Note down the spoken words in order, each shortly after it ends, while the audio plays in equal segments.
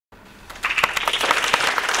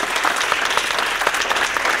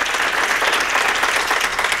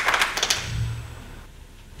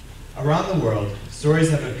Around the world, stories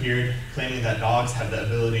have appeared claiming that dogs have the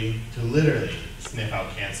ability to literally sniff out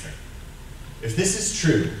cancer. If this is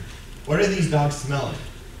true, what are these dogs smelling?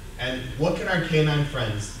 And what can our canine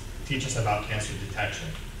friends teach us about cancer detection?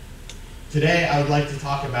 Today, I would like to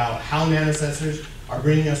talk about how nanosensors are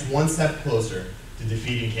bringing us one step closer to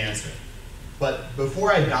defeating cancer. But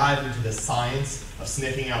before I dive into the science of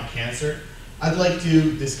sniffing out cancer, I'd like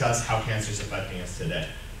to discuss how cancer is affecting us today.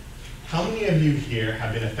 How many of you here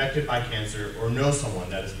have been affected by cancer or know someone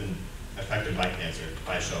that has been affected by cancer,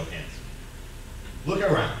 by a show of hands? Look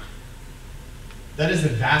around. That is the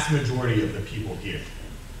vast majority of the people here.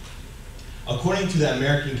 According to the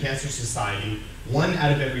American Cancer Society, 1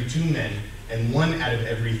 out of every 2 men and 1 out of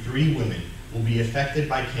every 3 women will be affected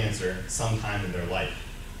by cancer sometime in their life.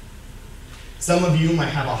 Some of you might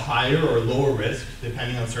have a higher or lower risk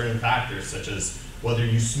depending on certain factors such as whether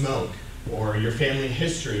you smoke, or your family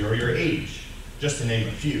history, or your age, just to name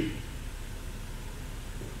a few.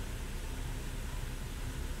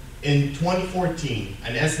 In 2014,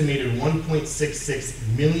 an estimated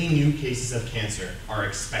 1.66 million new cases of cancer are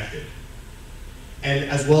expected, and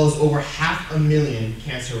as well as over 500,000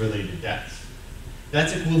 cancer-related deaths.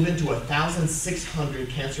 That's equivalent to 1,600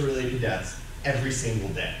 cancer-related deaths every single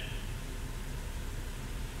day.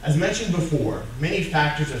 As mentioned before, many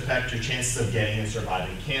factors affect your chances of getting and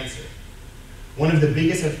surviving cancer. One of the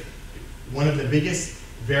biggest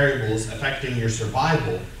variables affecting your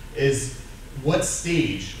survival is what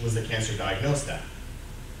stage was the cancer diagnosed at.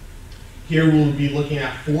 Here we'll be looking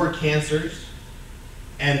at 4 cancers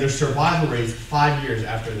and their survival rates 5 years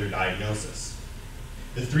after their diagnosis.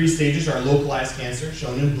 The 3 stages are localized cancer,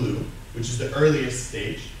 shown in blue, which is the earliest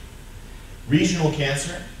stage, regional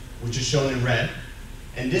cancer, which is shown in red,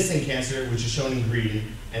 and distant cancer, which is shown in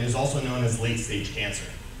green and is also known as late-stage cancer.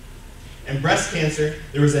 In breast cancer,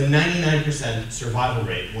 there was a 99% survival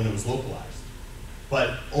rate when it was localized,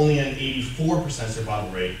 but only an 84%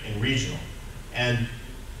 survival rate in regional, and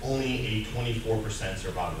only a 24%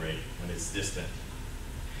 survival rate when it's distant.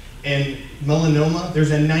 In melanoma,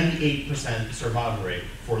 there's a 98% survival rate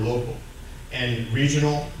for local, and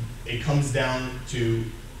regional, it comes down to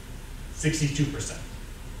 62%,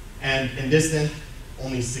 and in distant,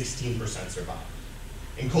 only 16% survive.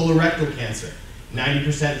 In colorectal cancer,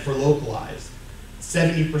 90% for localized,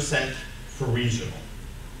 70% for regional,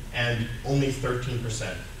 and only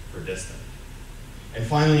 13% for distant. And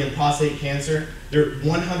finally, in prostate cancer,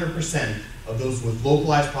 100% of those with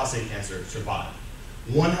localized prostate cancer survive.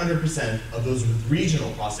 100% of those with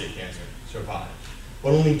regional prostate cancer survive, but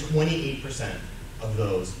only 28% of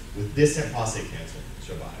those with distant prostate cancer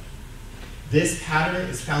survive. This pattern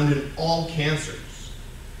is found in all cancers.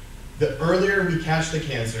 The earlier we catch the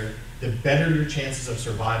cancer, the better your chances of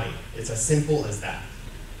surviving. It's as simple as that.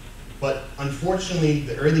 But unfortunately,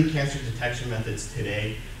 the early cancer detection methods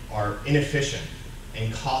today are inefficient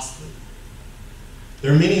and costly.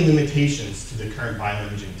 There are many limitations to the current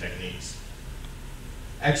bioimaging techniques.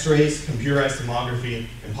 X-rays, computerized tomography,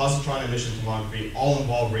 and positron emission tomography all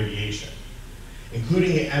involve radiation.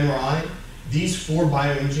 Including the MRI, these 4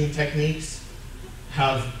 bioimaging techniques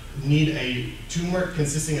need a tumor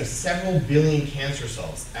consisting of several billion cancer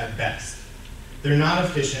cells at best. They're not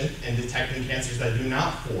efficient in detecting cancers that do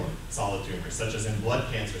not form solid tumors, such as in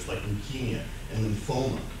blood cancers like leukemia and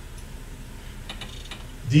lymphoma.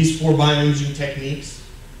 These 4 bioimaging techniques,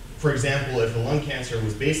 for example, if a lung cancer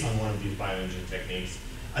was based on one of these bioimaging techniques,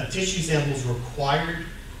 a tissue sample is required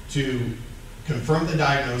to confirm the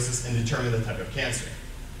diagnosis and determine the type of cancer.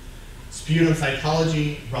 Sputum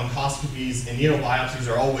cytology, bronchoscopies, and needle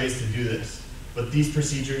biopsies are all ways to do this, but these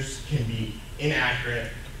procedures can be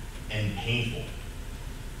inaccurate and painful.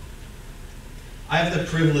 I have the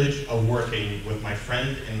privilege of working with my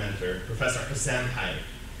friend and mentor, Professor Afif Abu-Hanna.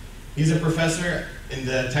 He's a professor in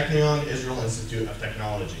the Technion Israel Institute of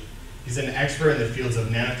Technology. He's an expert in the fields of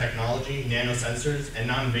nanotechnology, nanosensors, and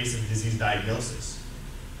non-invasive disease diagnosis.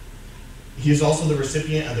 He is also the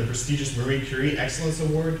recipient of the prestigious Marie Curie Excellence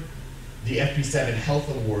Award, the FP7 Health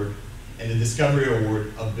Award, and the Discovery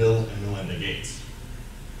Award of Bill and Melinda Gates.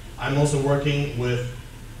 I'm also working with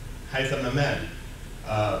Haitham Ahmed,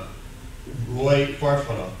 Roy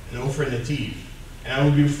Farfara, and Ofer Nativ, and I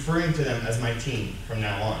will be referring to them as my team from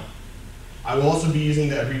now on. I will also be using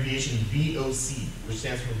the abbreviation VOC, which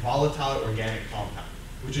stands for Volatile Organic Compound,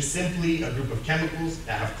 which is simply a group of chemicals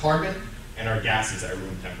that have carbon and are gases at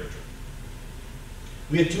room temperature.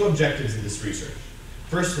 We had 2 objectives in this research.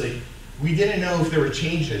 Firstly, we didn't know if there were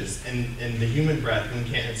changes in the human breath when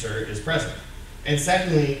cancer is present. And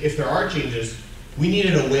secondly, if there are changes, we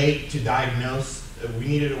needed a way to diagnose, we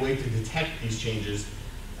needed a way to detect these changes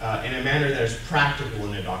in a manner that is practical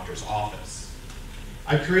in a doctor's office.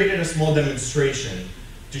 I created a small demonstration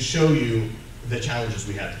to show you the challenges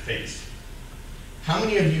we had to face. How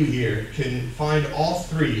many of you here can find all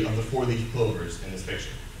 3 of the 4-leaf clovers in this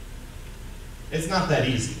picture? It's not that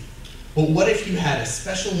easy. But what if you had a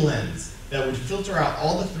special lens that would filter out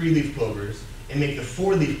all the 3-leaf clovers and make the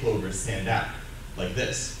 4-leaf clovers stand out, like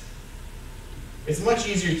this? It's much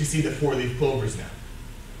easier to see the 4-leaf clovers now.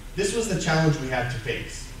 This was the challenge we had to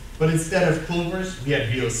face. But instead of clovers, we had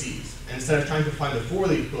VOCs. And instead of trying to find the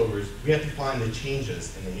 4-leaf clovers, we had to find the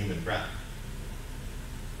changes in the human breath.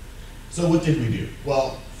 So what did we do?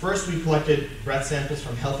 Well, first we collected breath samples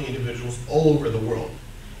from healthy individuals all over the world.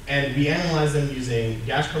 And we analyzed them using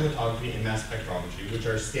gas chromatography and mass spectrometry, which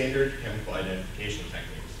are standard chemical identification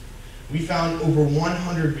techniques. We found over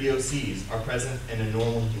 100 VOCs are present in a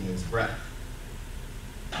normal human's breath.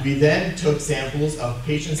 We then took samples of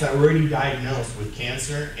patients that were already diagnosed with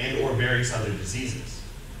cancer and or various other diseases.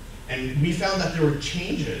 And we found that there were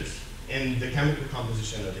changes in the chemical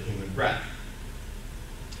composition of the human breath.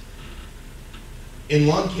 In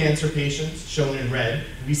lung cancer patients, shown in red,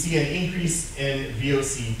 we see an increase in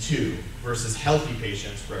VOC2 versus healthy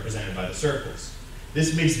patients, represented by the circles.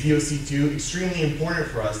 This makes VOC2 extremely important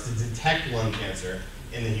for us to detect lung cancer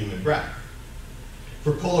in the human breath.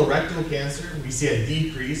 For colorectal cancer, we see a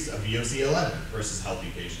decrease of VOC11 versus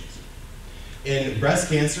healthy patients. In breast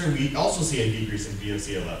cancer, we also see a decrease in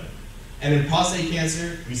VOC11. And in prostate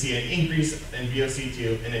cancer, we see an increase in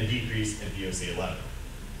VOC2 and a decrease in VOC11.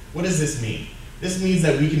 What does this mean? This means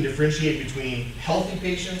that we can differentiate between healthy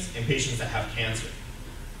patients and patients that have cancer.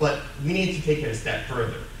 But we need to take it a step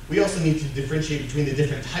further. We also need to differentiate between the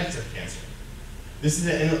different types of cancer. This is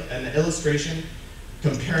an illustration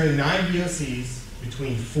comparing 9 VOCs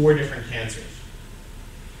between 4 different cancers.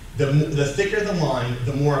 The thicker the line,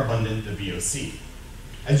 the more abundant the VOC.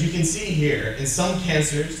 As you can see here, in some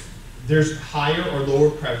cancers, there's higher or lower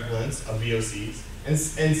prevalence of VOCs, and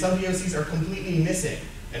some VOCs are completely missing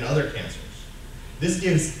in other cancers. This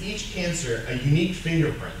gives each cancer a unique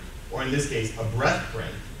fingerprint, or in this case, a breath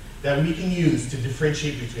print, that we can use to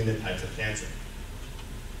differentiate between the types of cancer.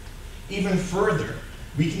 Even further,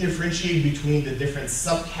 we can differentiate between the different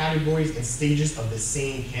subcategories and stages of the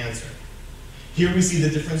same cancer. Here we see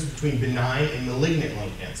the difference between benign and malignant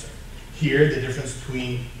lung cancer. Here, the difference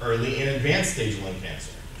between early and advanced stage lung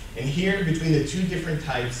cancer. And here, between the 2 different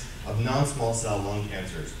types of non-small cell lung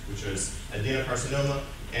cancers, which is adenocarcinoma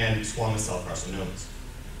and squamous cell carcinomas.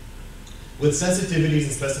 With sensitivities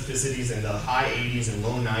and specificities in the high 80s and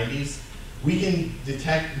low 90s, we can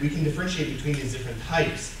differentiate between these different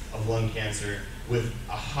types of lung cancer with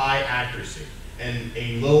a high accuracy and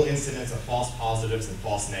a low incidence of false positives and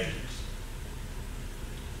false negatives.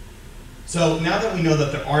 So now that we know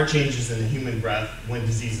that there are changes in the human breath when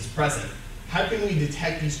disease is present, how can we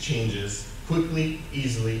detect these changes quickly,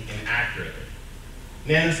 easily, and accurately?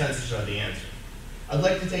 Nanosensors are the answer. I'd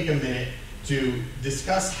like to take a minute to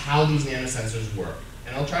discuss how these nanosensors work,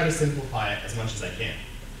 and I'll try to simplify it as much as I can.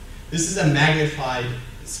 This is a magnified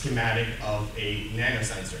schematic of a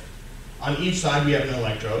nanosensor. On each side, we have an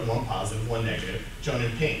electrode, one positive, one negative, shown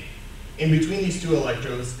in pink. In between these 2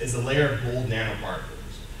 electrodes is a layer of gold nanoparticles.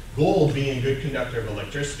 Gold, being a good conductor of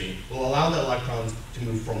electricity, will allow the electrons to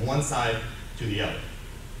move from one side to the other.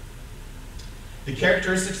 The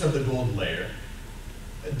characteristics of the gold layer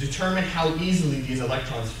determine how easily these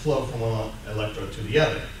electrons flow from one electrode to the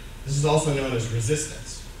other. This is also known as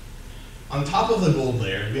resistance. On top of the gold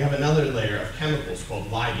layer, we have another layer of chemicals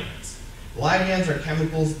called ligands. Ligands are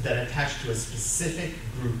chemicals that attach to a specific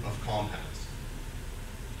group of compounds.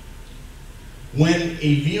 When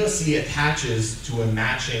a VOC attaches to a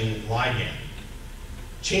matching ligand,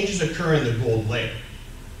 changes occur in the gold layer.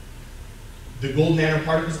 The gold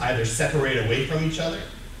nanoparticles either separate away from each other,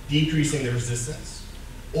 decreasing the resistance,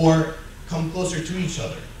 or come closer to each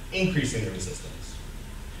other, increasing the resistance.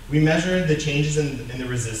 We measure the changes in the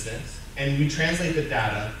resistance, and we translate the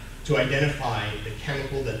data to identify the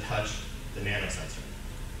chemical that touched the nanosensor.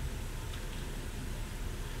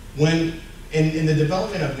 When in the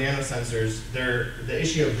development of nanosensors, the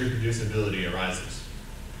issue of reproducibility arises.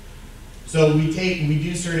 So we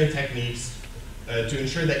do certain techniques to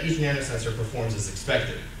ensure that each nanosensor performs as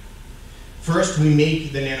expected. First, we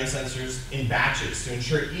make the nanosensors in batches to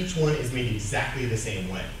ensure each one is made exactly the same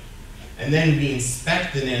way. And then we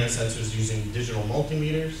inspect the nanosensors using digital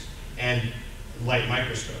multimeters and light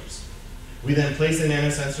microscopes. We then place the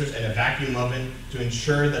nanosensors in a vacuum oven to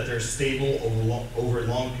ensure that they're stable over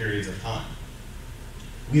long periods of time.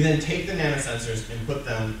 We then take the nanosensors and put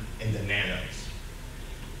them in the nanos.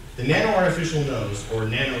 The nano-artificial nose, or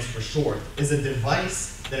nanos for short, is a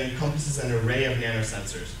device that encompasses an array of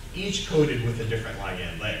nanosensors, each coated with a different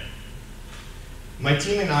ligand layer. My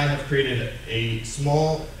team and I have created a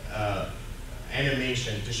small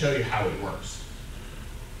animation to show you how it works.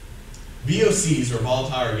 VOCs, or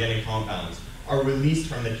volatile organic compounds, are released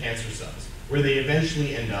from the cancer cells, where they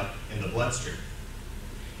eventually end up in the bloodstream.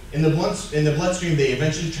 In the bloodstream, they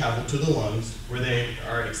eventually travel to the lungs, where they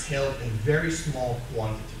are exhaled in very small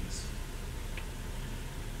quantities.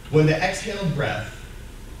 When the exhaled breath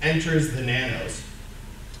enters the nanos,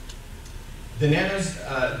 the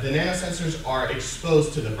nanosensors are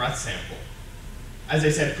exposed to the breath sample. As I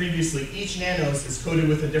said previously, each nanos is coated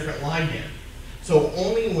with a different ligand. So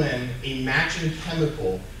only when a matching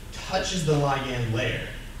chemical touches the ligand layer,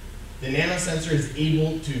 the nanosensor is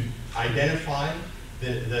able to identify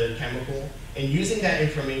the chemical, and using that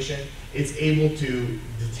information, it's able to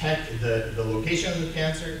detect the location of the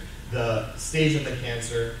cancer, the stage of the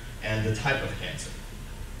cancer, and the type of cancer.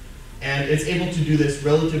 And it's able to do this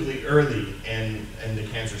relatively early in the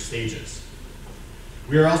cancer stages.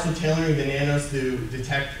 We are also tailoring the nanos to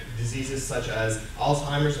detect diseases such as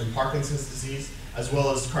Alzheimer's and Parkinson's disease, as well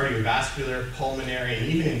as cardiovascular, pulmonary, and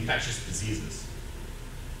even infectious diseases.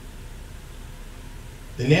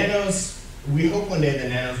 The nanos, we hope one day the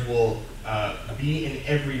nanos will be in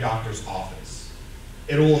every doctor's office.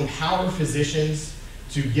 It will empower physicians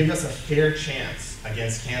to give us a fair chance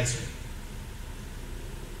against cancer.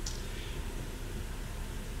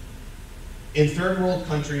 In third world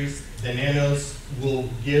countries, the nanos will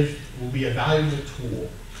be a valuable tool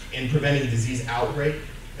in preventing disease outbreak,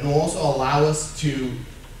 and will also allow us to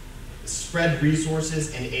spread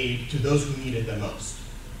resources and aid to those who need it the most.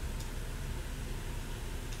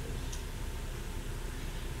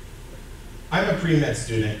 I'm a pre-med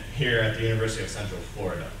student here at the University of Central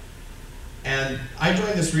Florida. And I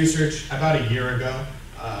joined this research about a year ago.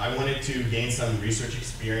 I wanted to gain some research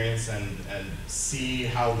experience and see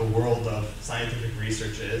how the world of scientific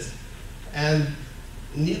research is. And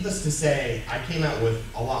needless to say, I came out with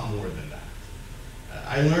a lot more than that.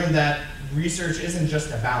 I learned that research isn't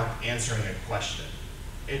just about answering a question.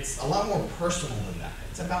 It's a lot more personal than that.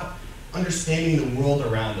 It's about understanding the world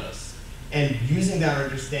around us and using that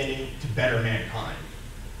understanding to better mankind.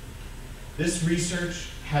 This research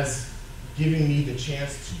has given me the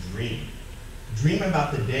chance to dream. Dream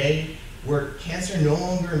about the day where cancer no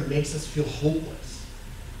longer makes us feel hopeless,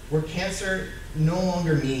 where cancer no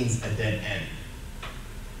longer means a dead end.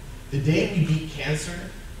 The day we beat cancer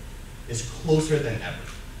is closer than ever.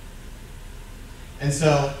 And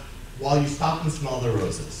so, while you stop and smell the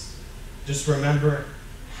roses, just remember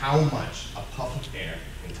how much a puff of air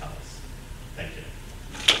can tell us. Thank you.